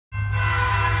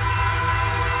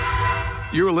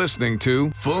You're listening to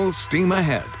Full Steam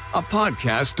Ahead, a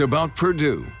podcast about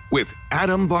Purdue with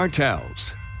Adam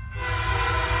Bartels.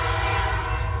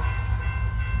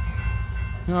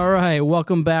 All right,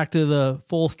 welcome back to the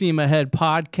Full Steam Ahead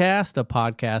podcast, a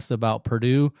podcast about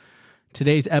Purdue.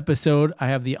 Today's episode, I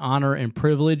have the honor and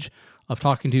privilege of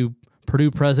talking to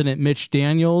Purdue President Mitch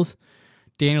Daniels.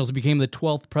 Daniels became the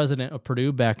 12th president of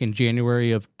Purdue back in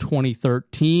January of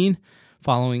 2013,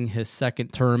 following his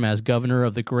second term as governor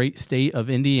of the great state of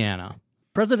Indiana.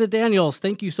 President Daniels,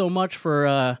 thank you so much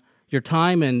for your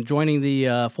time and joining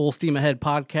the Full Steam Ahead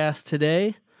podcast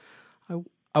today.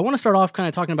 I want to start off kind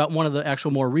of talking about one of the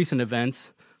actual more recent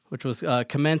events, which was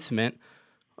commencement.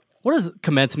 What does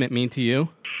commencement mean to you?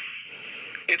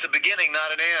 It's a beginning,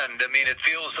 not an end. I mean, it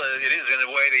feels, it is in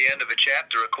a way the end of a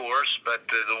chapter, of course, but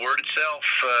the word itself,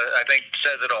 I think,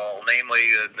 says it all. Namely,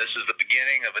 this is the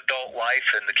beginning of adult life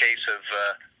in the case of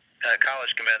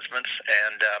college commencements,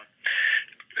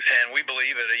 and we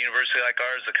believe at a university like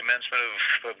ours, the commencement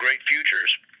of great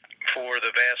futures for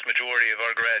the vast majority of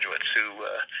our graduates who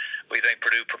we think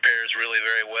Purdue prepares really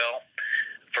very well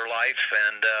for life,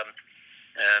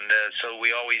 and so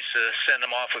we always send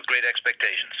them off with great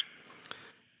expectations.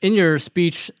 In your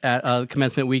speech at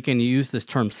commencement weekend, you used this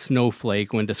term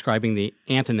snowflake when describing the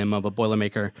antonym of a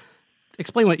Boilermaker.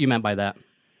 Explain what you meant by that.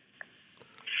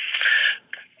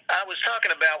 I was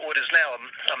talking about what is now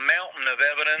a mountain of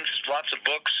evidence, lots of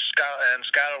books and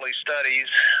scholarly studies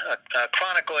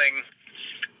chronicling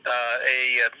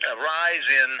a rise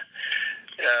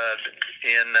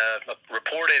in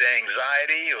reported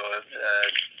anxiety or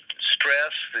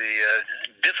stress, the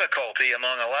difficulty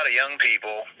among a lot of young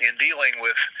people in dealing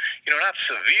with, not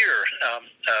severe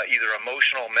either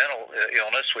emotional or mental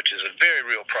illness, which is a very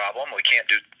real problem we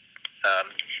can't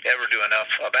ever do enough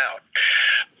about,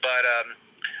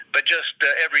 but just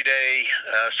everyday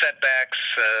setbacks,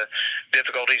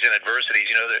 difficulties, and adversities.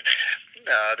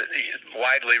 The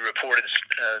widely reported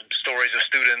stories of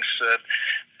students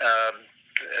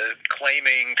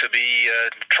claiming to be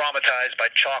traumatized by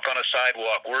chalk on a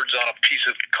sidewalk, words on a piece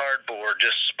of cardboard,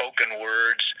 just spoken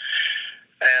words.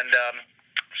 And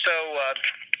so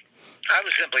I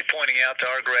was simply pointing out to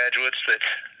our graduates that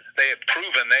they have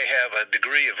proven they have a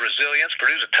degree of resilience.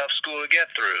 Purdue's a tough school to get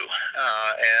through,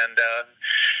 and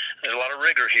there's a lot of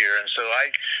rigor here. And so I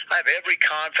have every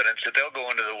confidence that they'll go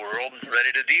into the world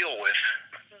ready to deal with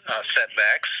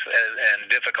setbacks and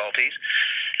difficulties.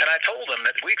 And I told them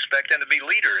that we expect them to be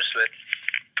leaders,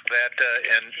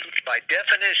 and by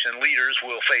definition, leaders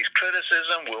will face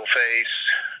criticism, will face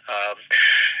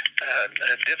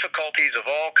difficulties of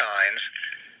all kinds,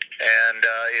 and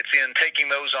it's in taking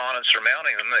those on and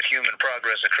surmounting them that human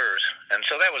progress occurs. And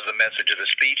so that was the message of the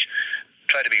speech.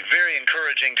 Try to be very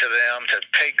encouraging to them to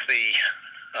take the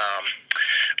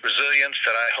resilience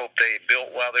that I hope they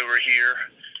built while they were here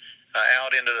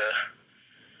out into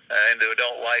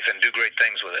adult life and do great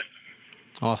things with it.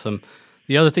 Awesome.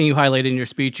 The other thing you highlighted in your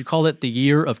speech, you called it the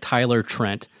year of Tyler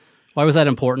Trent. Why was that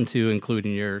important to include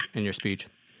in your speech?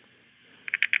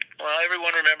 Well,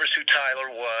 everyone remembers who Tyler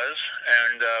was,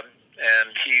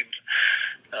 and he,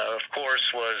 of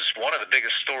course, was one of the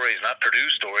biggest stories, not Purdue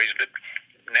stories, but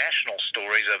national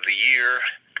stories of the year.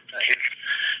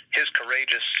 His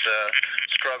courageous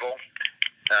struggle,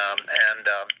 and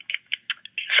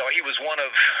so he was one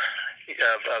of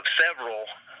several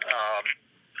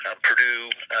Purdue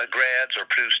grads or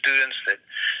Purdue students that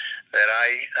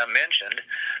I mentioned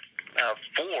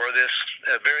for this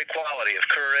very quality of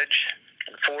courage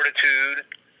and fortitude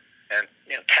and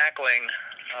tackling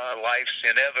life's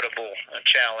inevitable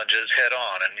challenges head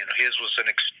on. And his was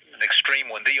an extreme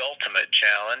one, the ultimate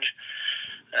challenge,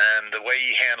 and the way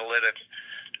he handled it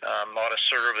ought to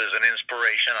serve as an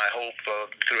inspiration, I hope,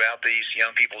 throughout these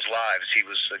young people's lives. He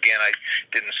was, again, I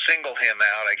didn't single him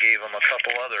out. I gave him a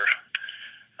couple other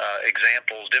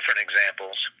different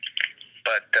examples,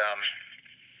 but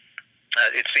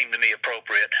it seemed to me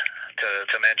appropriate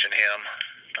to mention him,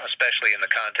 especially in the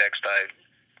context I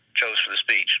chose for the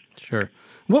speech. Sure.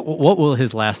 What will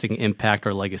his lasting impact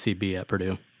or legacy be at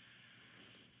Purdue?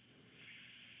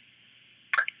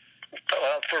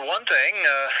 For one thing,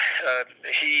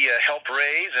 he helped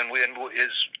raise, and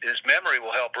his memory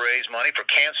will help raise money for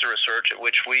cancer research, at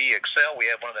which we excel. We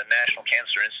have one of the National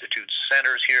Cancer Institute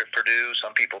centers here at Purdue.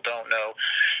 Some people don't know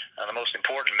the most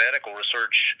important medical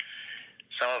research,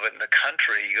 some of it in the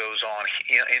country, goes on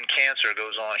in cancer,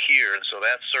 goes on here, and so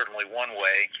that's certainly one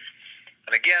way.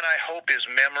 And again, I hope his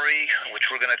memory,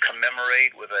 which we're going to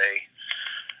commemorate with a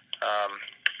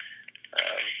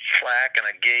plaque and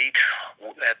a gate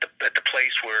at the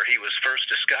place where he was first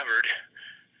discovered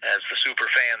as the super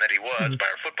fan that he was by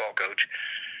our football coach.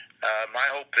 I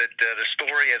hope that the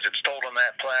story, as it's told on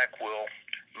that plaque, will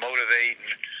motivate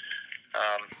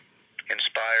and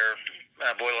inspire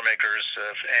Boilermakers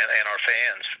and our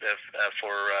fans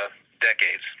for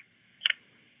decades.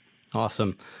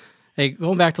 Awesome. Hey,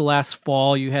 going back to last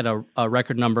fall, you had a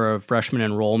record number of freshman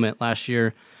enrollment last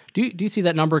year. Do you see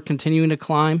that number continuing to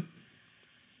climb?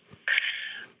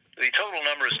 The total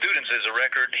number of students is a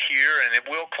record here, and it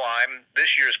will climb.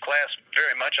 This year's class,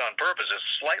 very much on purpose, is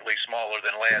slightly smaller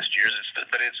than last year's,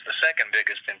 but it's the second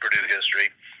biggest in Purdue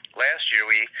history. Last year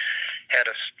we had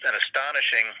an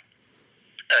astonishing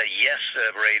yes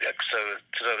rate, so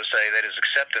to say, that is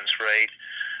acceptance rate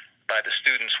by the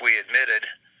students we admitted,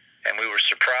 and we were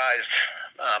surprised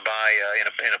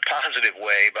in a positive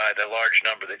way by the large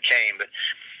number that came. But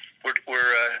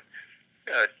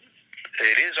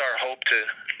it is our hope to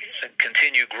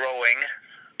continue growing,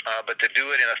 but to do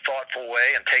it in a thoughtful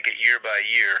way and take it year by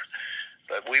year.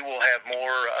 But we will have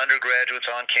more undergraduates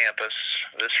on campus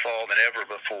this fall than ever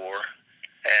before,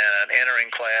 and an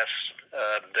entering class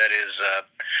that is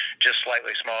just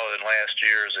slightly smaller than last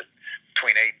year's at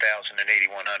between 8,000 and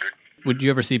 8,100. Would you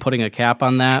ever see putting a cap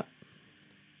on that?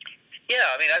 Yeah,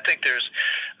 I mean, I think there's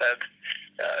a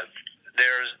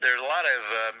lot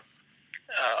of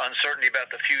uncertainty about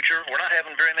the future. We're not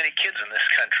having very many kids in this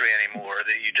country anymore.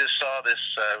 You just saw this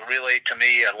really, to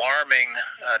me, alarming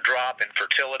drop in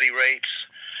fertility rates.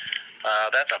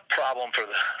 That's a problem for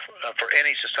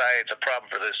any society. It's a problem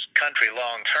for this country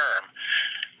long term.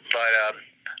 But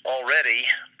already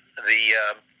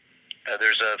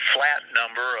there's a flat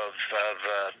number of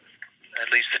at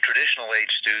least the traditional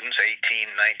age students, 18,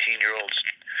 19-year-olds,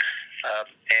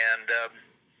 and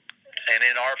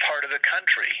in our part of the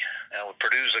country.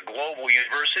 Purdue's a global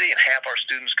university, and half our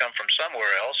students come from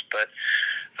somewhere else, but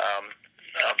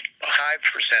a high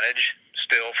percentage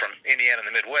still from Indiana and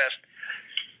the Midwest.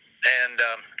 And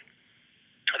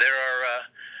there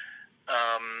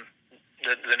are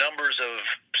the numbers of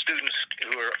students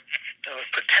who are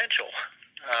potential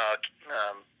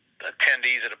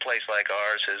attendees at a place like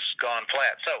ours has gone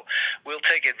flat. So we'll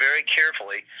take it very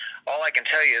carefully. All I can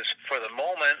tell you is, for the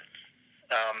moment,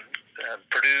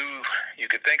 Purdue, you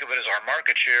could think of it as our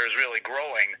market share is really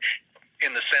growing,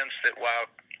 in the sense that while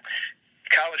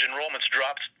college enrollments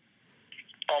dropped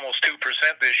almost 2%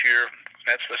 this year,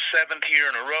 that's the seventh year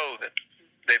in a row that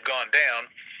they've gone down.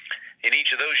 In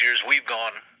each of those years, we've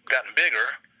gotten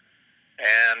bigger.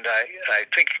 And I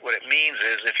think what it means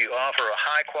is, if you offer a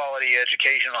high-quality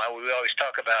education, we always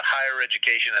talk about higher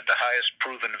education at the highest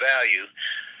proven value,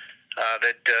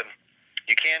 that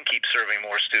you can keep serving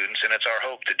more students, and it's our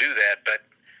hope to do that. But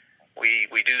we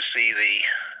do see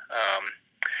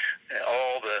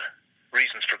all the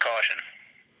reasons for caution.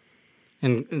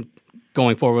 And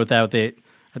going forward with that,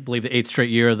 I believe the 8th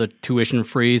straight year of the tuition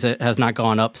freeze, it has not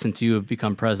gone up since you have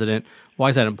become president. Why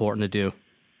is that important to do?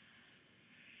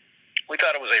 We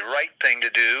thought it was a right thing to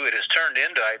do. It has turned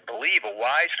into, I believe, a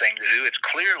wise thing to do. It's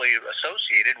clearly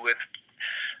associated with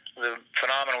the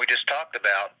phenomenon we just talked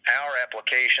about, our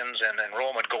applications and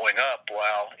enrollment going up,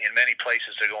 while in many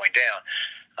places they're going down.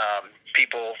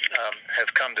 People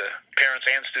have come to, parents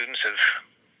and students have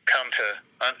come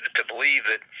to believe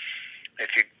that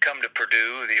if you come to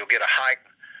Purdue, you'll get a high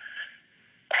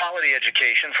quality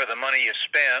education for the money you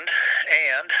spend,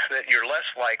 and that you're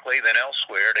less likely than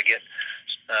elsewhere to get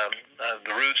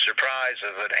the rude surprise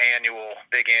of an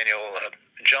big annual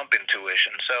jump in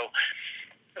tuition. So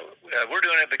we're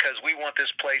doing it because we want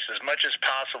this place as much as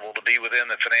possible to be within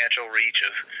the financial reach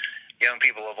of young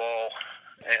people of all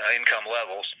income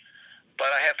levels.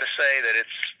 But I have to say that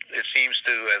it seems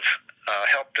to have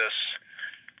helped us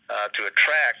to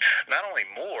attract not only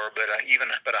more, but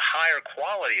a higher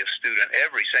quality of student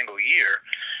every single year,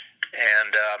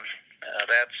 and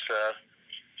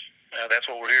that's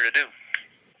what we're here to do.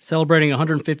 Celebrating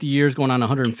 150 years, going on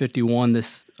 151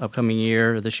 this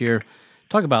year.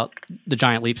 Talk about the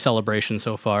Giant Leap celebration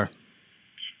so far.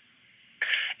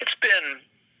 It's been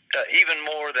even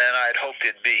more than I'd hoped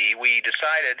it'd be. We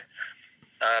decided,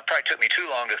 probably took me too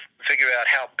long to figure out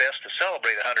how best to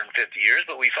celebrate 150 years,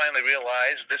 but we finally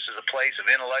realized this is a place of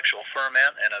intellectual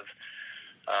ferment and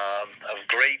of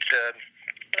great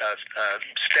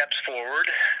steps forward.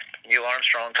 Neil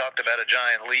Armstrong talked about a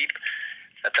giant leap.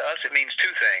 To us, it means two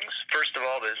things. First of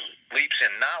all, the leaps in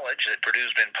knowledge that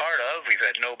Purdue's been part of. We've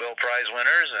had Nobel Prize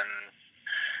winners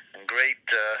and great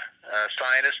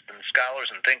scientists and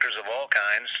scholars and thinkers of all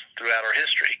kinds throughout our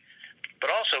history. But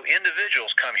also,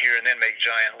 individuals come here and then make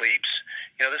giant leaps.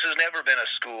 You know, this has never been a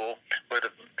school where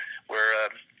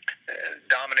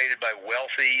dominated by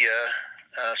wealthy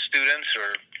students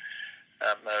or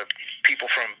people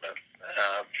from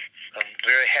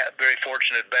very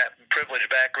fortunate, privileged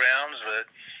backgrounds.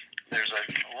 There's a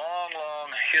long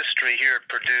history here at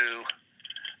Purdue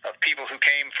of people who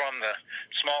came from the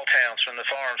small towns, from the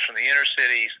farms, from the inner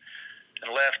cities,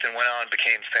 and left and went on and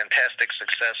became fantastic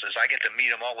successes. I get to meet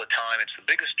them all the time. It's the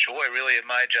biggest joy, really, of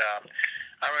my job.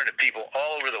 I run into people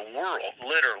all over the world,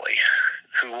 literally,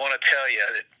 who want to tell you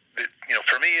that,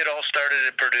 for me, it all started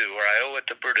at Purdue, or I owe it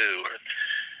to Purdue, or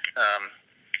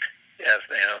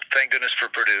thank goodness for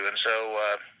Purdue. And so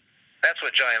that's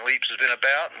what Giant Leaps has been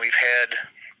about, and we've had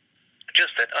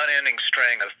just an unending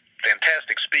string of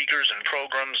fantastic speakers and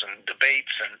programs and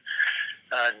debates, and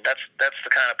that's the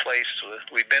kind of place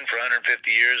we've been for 150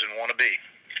 years and want to be.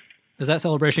 Does that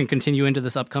celebration continue into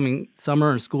this upcoming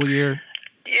summer and school year?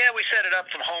 Yeah, we set it up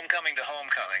from homecoming to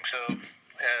homecoming. So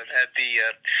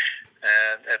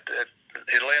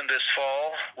it'll end this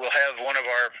fall. We'll have one of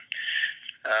our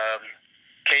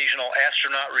occasional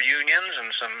astronaut reunions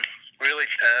and some really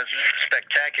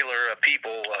spectacular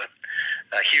people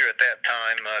here at that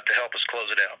time to help us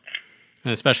close it out.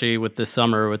 And especially with this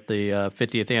summer, with the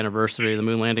 50th anniversary of the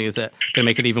moon landing, is that going to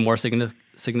make it even more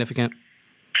significant?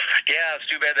 Yeah, it's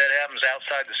too bad that happens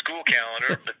outside the school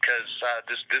calendar because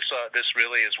this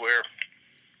really is where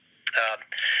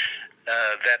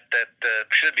that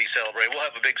should be celebrated. We'll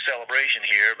have a big celebration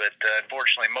here, but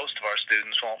unfortunately, most of our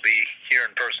students won't be here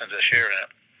in person to share in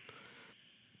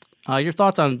it. Your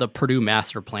thoughts on the Purdue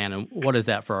Master Plan, and what is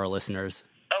that for our listeners?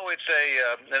 Oh, it's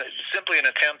simply an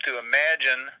attempt to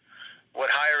imagine what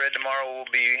higher ed tomorrow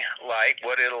will be like,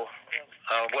 what a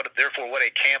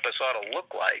campus ought to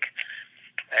look like.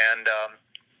 And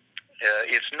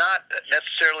it's not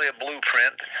necessarily a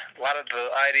blueprint. A lot of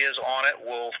the ideas on it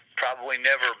will probably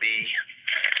never be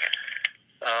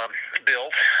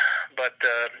built, but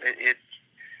it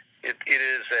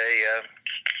is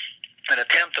an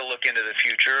attempt to look into the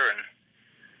future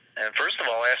and first of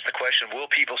all ask the question: will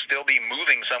people still be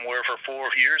moving somewhere for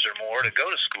 4 years or more to go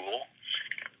to school?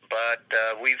 But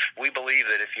we believe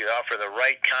that if you offer the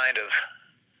right kind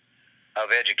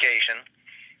of education,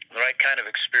 the right kind of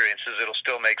experiences, it'll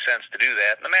still make sense to do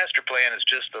that. And the master plan is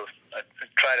just to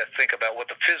try to think about what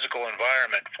the physical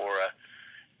environment for a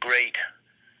great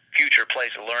future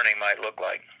place of learning might look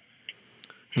like.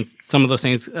 And some of those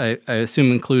things, I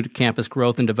assume, include campus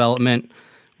growth and development.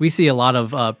 We see a lot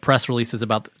of press releases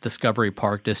about the Discovery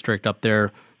Park District up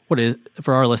there. What is,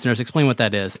 for our listeners, explain what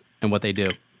that is and what they do.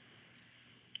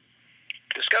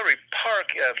 Discovery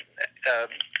Park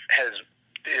has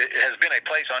been a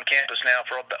place on campus now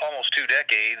for almost 2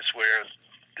 decades where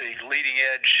the leading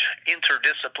edge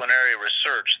interdisciplinary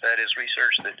research, that is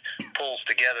research that pulls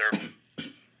together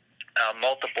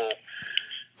multiple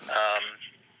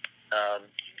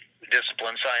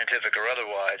disciplines, scientific or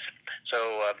otherwise.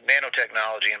 So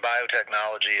nanotechnology and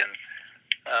biotechnology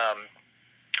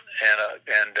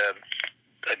and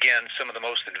again, some of the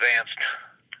most advanced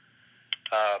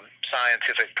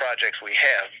scientific projects we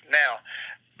have. Now,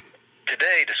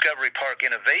 today, Discovery Park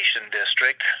Innovation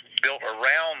District, built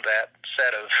around that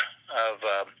set of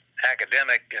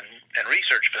academic and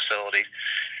research facilities,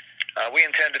 we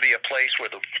intend to be a place where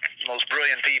the most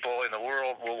brilliant people in the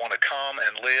world will want to come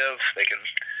and live. They can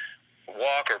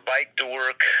walk or bike to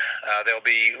work. They'll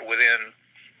be within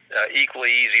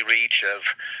equally easy reach of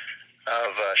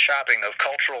shopping, of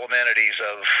cultural amenities,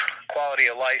 of quality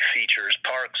of life features,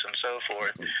 parks, and so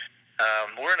forth.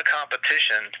 We're in a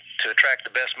competition to attract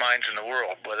the best minds in the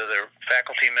world, whether they're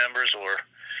faculty members or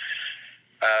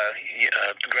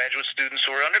graduate students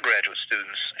or undergraduate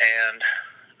students, and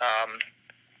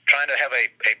trying to have a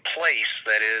place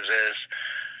that is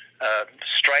as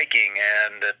striking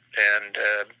and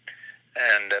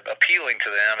appealing to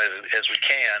them as we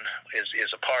can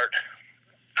is a part,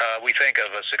 we think,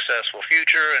 of a successful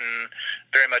future, and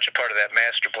very much a part of that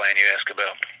master plan you asked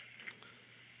about.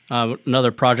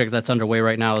 Another project that's underway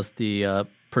right now is the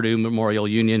Purdue Memorial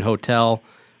Union Hotel.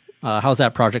 How's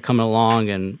that project coming along,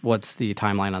 and what's the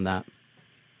timeline on that?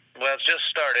 Well, it's just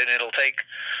started. It'll take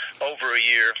over a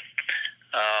year,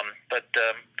 but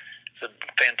it's a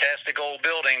fantastic old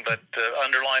building, but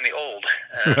underline the old.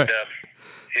 And right.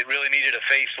 It really needed a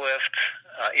facelift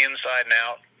inside and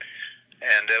out,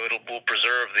 and we'll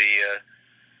preserve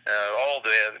all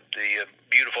the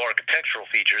beautiful architectural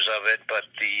features of it, but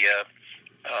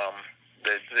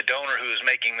the donor who is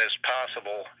making this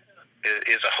possible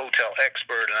is a hotel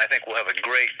expert, and I think we'll have a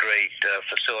great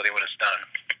facility when it's done.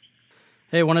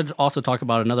 Hey, I wanted to also talk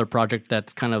about another project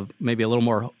that's kind of maybe a little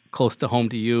more close to home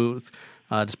to you.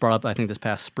 Just brought up, I think, this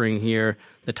past spring here,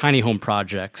 the Tiny Home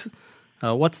Projects.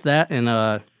 What's that,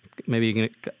 and maybe you can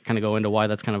kind of go into why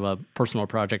that's kind of a personal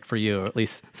project for you, or at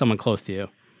least someone close to you.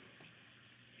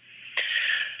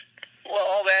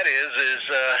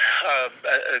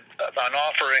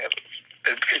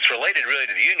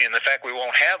 union. The fact we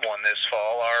won't have one this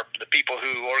fall are the people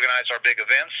who organize our big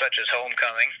events, such as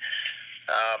homecoming,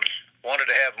 wanted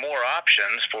to have more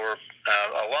options for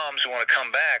alums who want to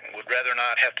come back and would rather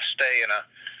not have to stay in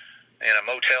a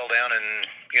motel down in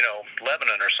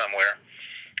Lebanon or somewhere.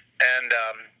 And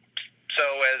so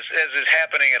as is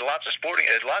happening at lots of sporting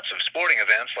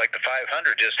events, like the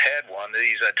 500 just had one.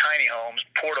 These tiny homes,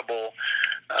 portable,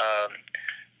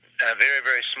 very,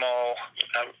 very small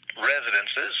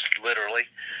residences, literally.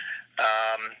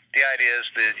 The idea is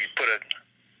that you put a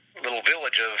little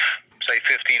village of, say,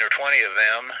 15 or 20 of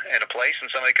them in a place,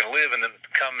 and somebody can live and then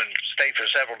come and stay for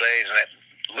several days and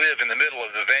live in the middle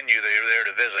of the venue they're there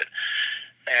to visit.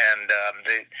 And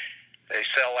they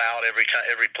sell out every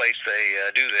place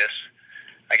they do this.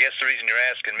 I guess the reason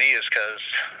you're asking me is because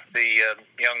the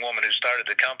young woman who started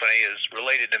the company is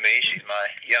related to me. She's my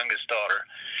youngest daughter.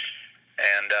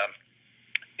 And,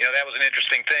 that was an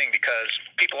interesting thing because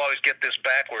people always get this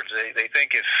backwards. They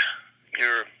think if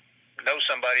you know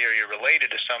somebody or you're related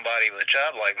to somebody with a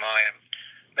job like mine,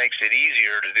 it makes it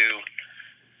easier to do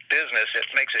business. It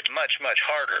makes it much, much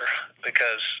harder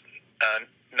because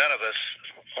none of us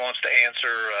wants to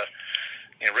answer,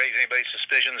 raise anybody's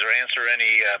suspicions or answer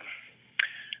any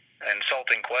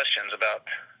insulting questions about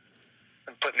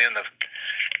putting in the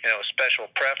special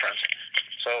preference.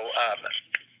 So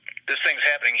this thing's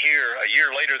happening here a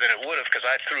year later than it would have because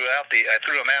I threw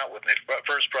them out when they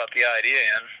first brought the idea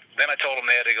in. Then I told them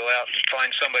they had to go out and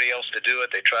find somebody else to do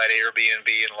it. They tried Airbnb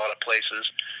in a lot of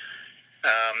places.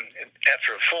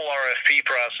 After a full RFP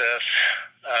process,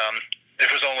 there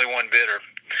was only one bidder,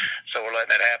 so we're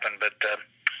letting it happen. But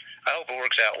I hope it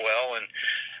works out well. And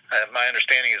my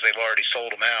understanding is they've already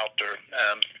sold them out or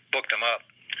booked them up,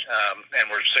 and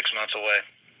we're 6 months away.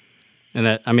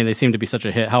 And they seem to be such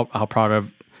a hit. How proud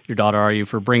of your daughter are you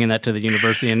for bringing that to the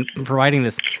university and providing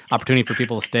this opportunity for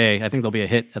people to stay? I think they'll be a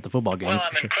hit at the football games. Well,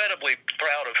 I'm incredibly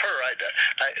proud of her.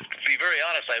 To be very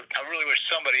honest, I really wish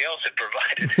somebody else had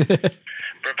provided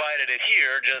it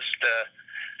here, just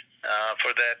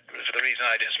for the reason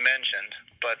I just mentioned.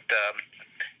 But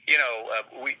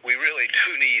we really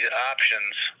do need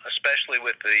options, especially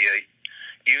with the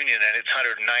union and its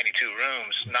 192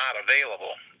 rooms not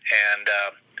available.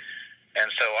 And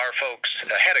so our folks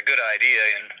had a good idea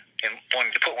in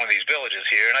wanting to put one of these villages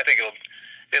here, and I think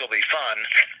it'll be fun.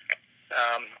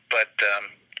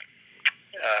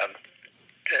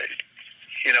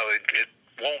 It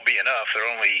won't be enough. There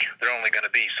only going to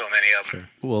be so many of them.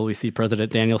 Sure. Will we see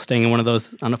President Daniel staying in one of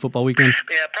those on a football weekend?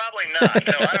 Yeah, probably not.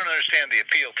 No, I don't understand the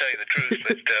appeal, tell you the truth,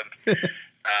 but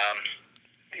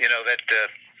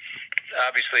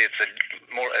obviously it's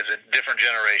a different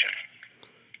generation.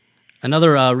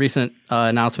 Another recent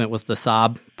announcement was the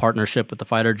Saab partnership with the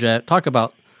fighter jet. Talk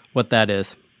about what that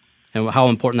is and how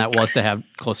important that was to have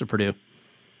close to Purdue.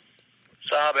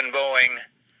 Saab and Boeing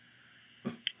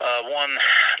won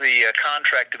the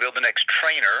contract to build the next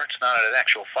trainer. It's not an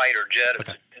actual fighter jet.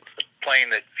 Okay. It's the plane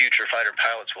that future fighter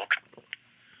pilots will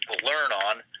learn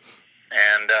on.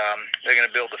 And they're going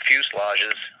to build the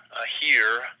fuselages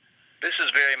here. This is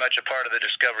very much a part of the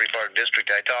Discovery Park District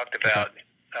I talked about.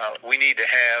 We need to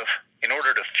have, in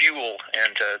order to fuel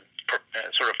and to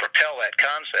sort of propel that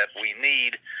concept, we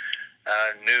need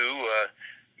new,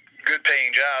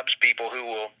 good-paying jobs, people who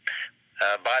will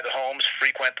buy the homes,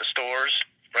 frequent the stores,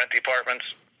 rent the apartments,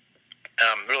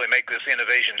 really make this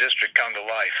innovation district come to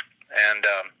life. And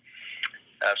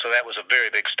so that was a very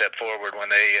big step forward when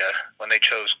they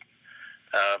chose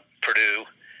Purdue.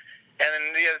 And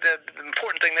then the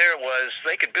important thing there was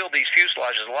they could build these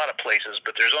fuselages a lot of places,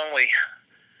 but there's only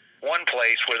one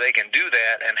place where they can do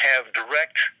that and have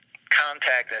direct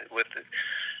contact with the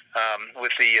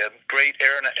great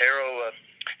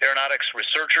aeronautics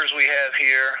researchers we have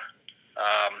here,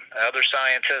 other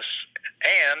scientists,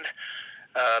 and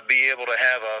be able to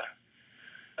have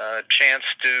a chance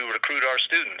to recruit our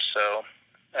students. So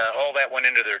all that went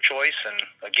into their choice, and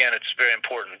again, it's a very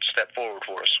important step forward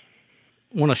for us.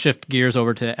 I want to shift gears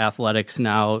over to athletics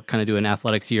now, kind of do an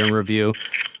athletics year in review.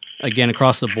 Again,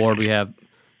 across the board, we have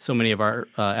so many of our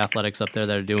athletics up there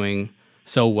that are doing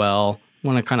so well. I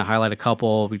want to kind of highlight a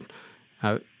couple.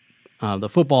 The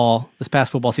football, this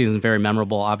past football season is very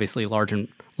memorable, obviously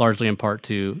largely in part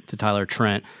to Tyler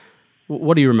Trent.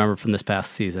 What do you remember from this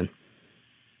past season?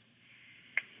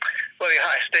 Well, the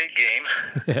Ohio State game,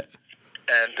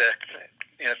 and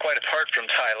quite apart from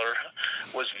Tyler,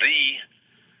 was the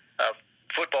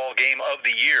football game of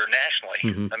the year nationally.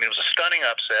 Mm-hmm. I mean, it was a stunning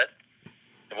upset.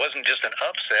 It wasn't just an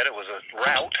upset; it was a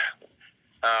rout,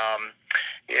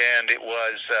 and it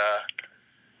was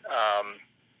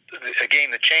a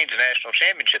game that changed the national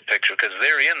championship picture because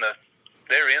they're in the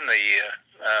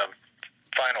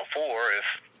Final Four if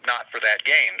not for that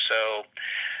game. So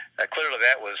clearly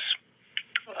that was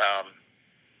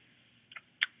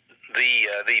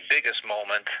the biggest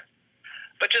moment.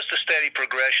 But just a steady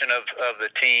progression of the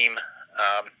team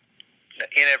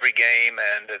in every game,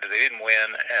 and they didn't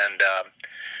win. And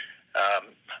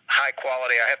high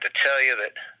quality. I have to tell you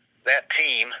that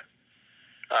team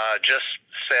just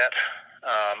set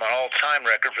an all-time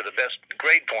record for the best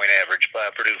grade point average by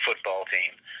a Purdue football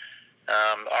team.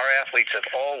 Our athletes have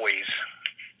always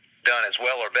done as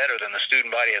well or better than the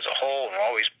student body as a whole, and we're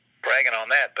always bragging on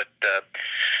that. But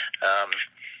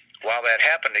while that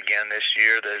happened again this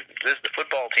year, the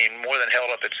football team more than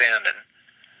held up its end,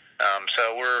 and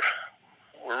so we're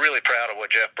really proud of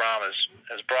what Jeff Brom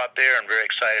has brought there, and very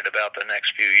excited about the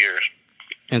next few years.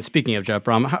 And speaking of Jeff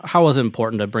Brom, how was it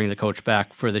important to bring the coach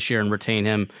back for this year and retain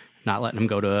him, not letting him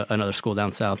go to another school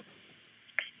down south?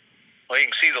 Well, you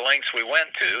can see the lengths we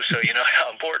went to, so you know how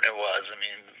important it was. I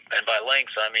mean, and by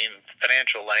lengths, I mean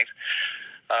financial lengths.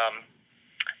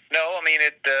 No, I mean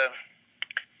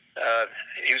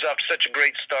he was off to such a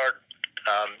great start.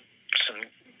 Some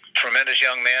tremendous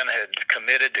young men had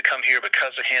committed to come here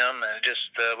because of him, and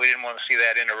just we didn't want to see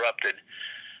that interrupted.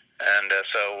 And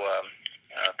so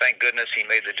thank goodness he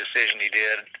made the decision he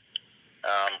did.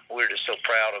 We're just so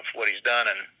proud of what he's done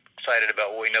and excited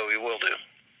about what we know he will do.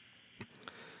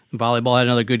 Volleyball had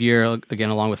another good year, again,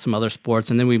 along with some other sports.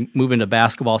 And then we move into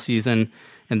basketball season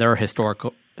and their historic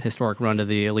run to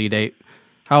the Elite Eight.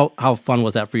 How fun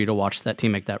was that for you to watch that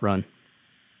team make that run?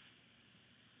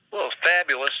 Well, it was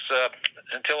fabulous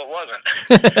until it wasn't.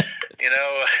 You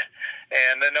know,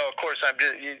 and no, of course,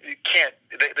 you can't.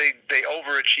 They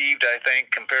overachieved, I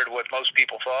think, compared to what most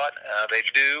people thought they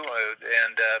do,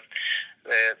 and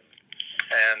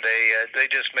they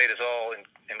just made us all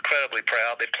incredibly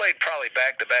proud. They played probably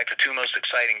back-to-back the two most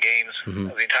exciting games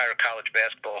of the entire college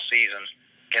basketball season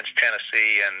against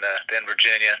Tennessee and then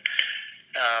Virginia.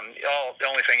 The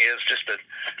only thing is just an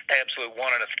absolute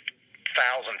 1 in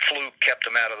 1,000 fluke kept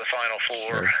them out of the Final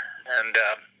Four. Sure. And,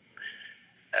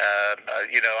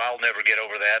 you know, I'll never get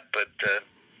over that, but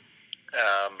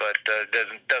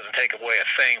doesn't take away a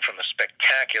thing from the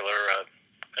spectacular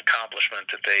accomplishment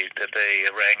that they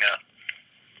rang up.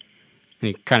 And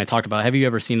you kind of talked about, have you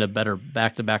ever seen a better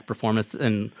back-to-back performance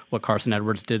than what Carson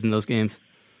Edwards did in those games?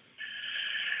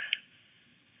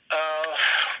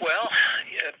 Well,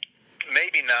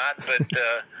 maybe not, but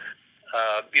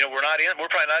you know, we're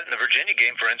probably not in the Virginia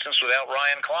game, for instance, without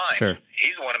Ryan Klein. Sure.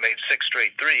 He's the one who made 6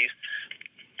 straight threes,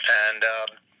 and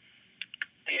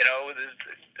you know,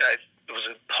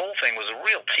 the whole thing was a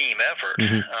real team effort,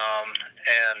 and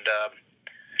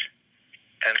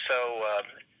so.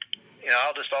 You know,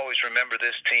 I'll just always remember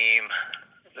this team,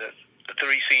 the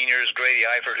 3 seniors, Grady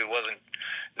Eifert, who wasn't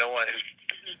no one who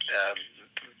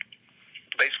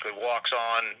basically walks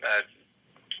on,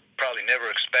 probably never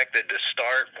expected to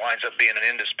start, winds up being an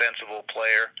indispensable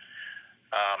player.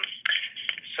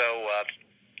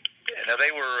 You know,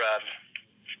 they were a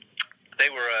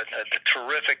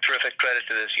terrific credit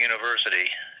to this university,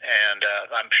 and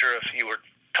I'm sure if you were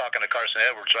talking to Carson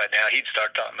Edwards right now, he'd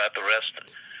start talking about the rest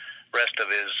of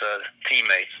his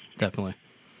teammates. Definitely.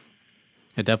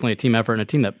 Yeah, definitely a team effort and a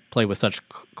team that played with such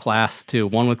class, too.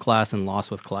 Won with class and lost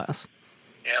with class.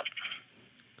 Yep.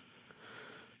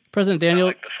 President Daniel.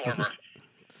 I like the former.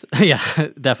 Yeah,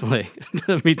 definitely.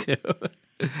 Me too.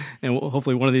 And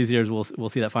hopefully one of these years we'll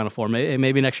see that Final Four.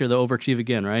 Maybe next year they'll overachieve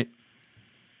again, right?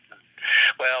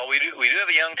 Well, we do have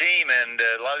a young team, and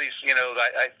a lot of these, you know,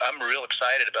 I'm real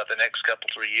excited about the next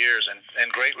 3 years, and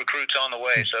great recruits on the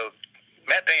way. So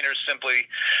Matt Painter's simply,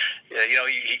 you know,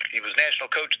 he was National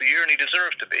Coach of the Year, and he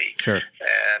deserves to be. Sure.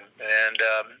 And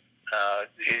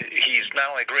he's not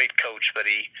only a great coach, but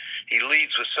he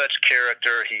leads with such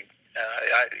character.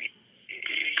 I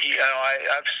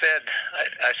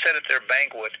said at their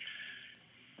banquet,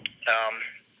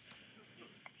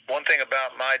 one thing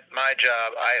about my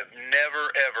job, I have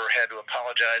never ever had to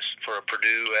apologize for a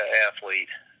Purdue athlete,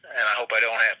 and I hope I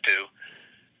don't have to.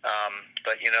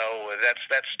 But you know,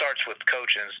 that starts with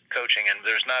coaching, and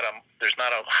there's not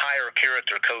a higher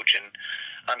character coach, and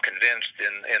I'm convinced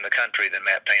in the country than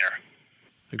Matt Painter.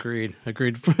 Agreed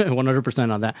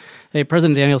 100% on that. Hey,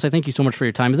 President Daniels, I thank you so much for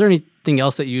your time. Is there anything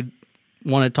else that you'd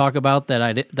want to talk about that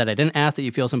I didn't ask that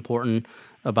you feel is important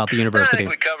about the university? I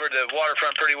think we covered the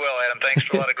waterfront pretty well, Adam. Thanks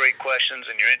for a lot of great questions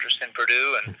and your interest in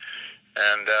Purdue, and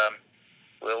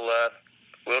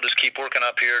we'll just keep working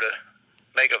up here to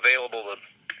make available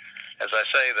as I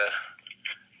say, the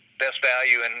best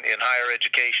value in higher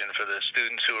education for the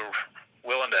students who are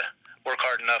willing to work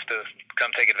hard enough to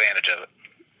come take advantage of it.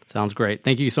 Sounds great.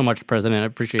 Thank you so much, President. I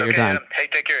appreciate your time. Hey,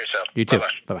 take care of yourself. You too.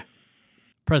 Bye-bye. Bye-bye.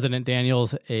 President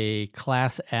Daniels, a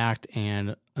class act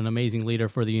and an amazing leader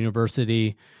for the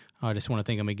university. I just want to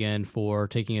thank him again for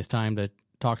taking his time to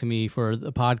talk to me for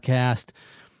the podcast.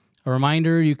 A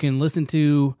reminder, you can listen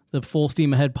to the Full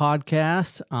Steam Ahead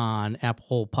podcast on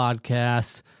Apple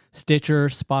Podcasts, Stitcher,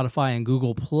 Spotify, and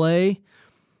Google Play.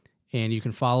 And you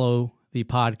can follow the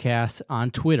podcast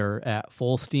on Twitter at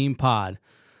Full Steam Pod.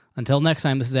 Until next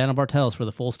time, this is Adam Bartels for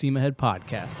the Full Steam Ahead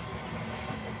podcast.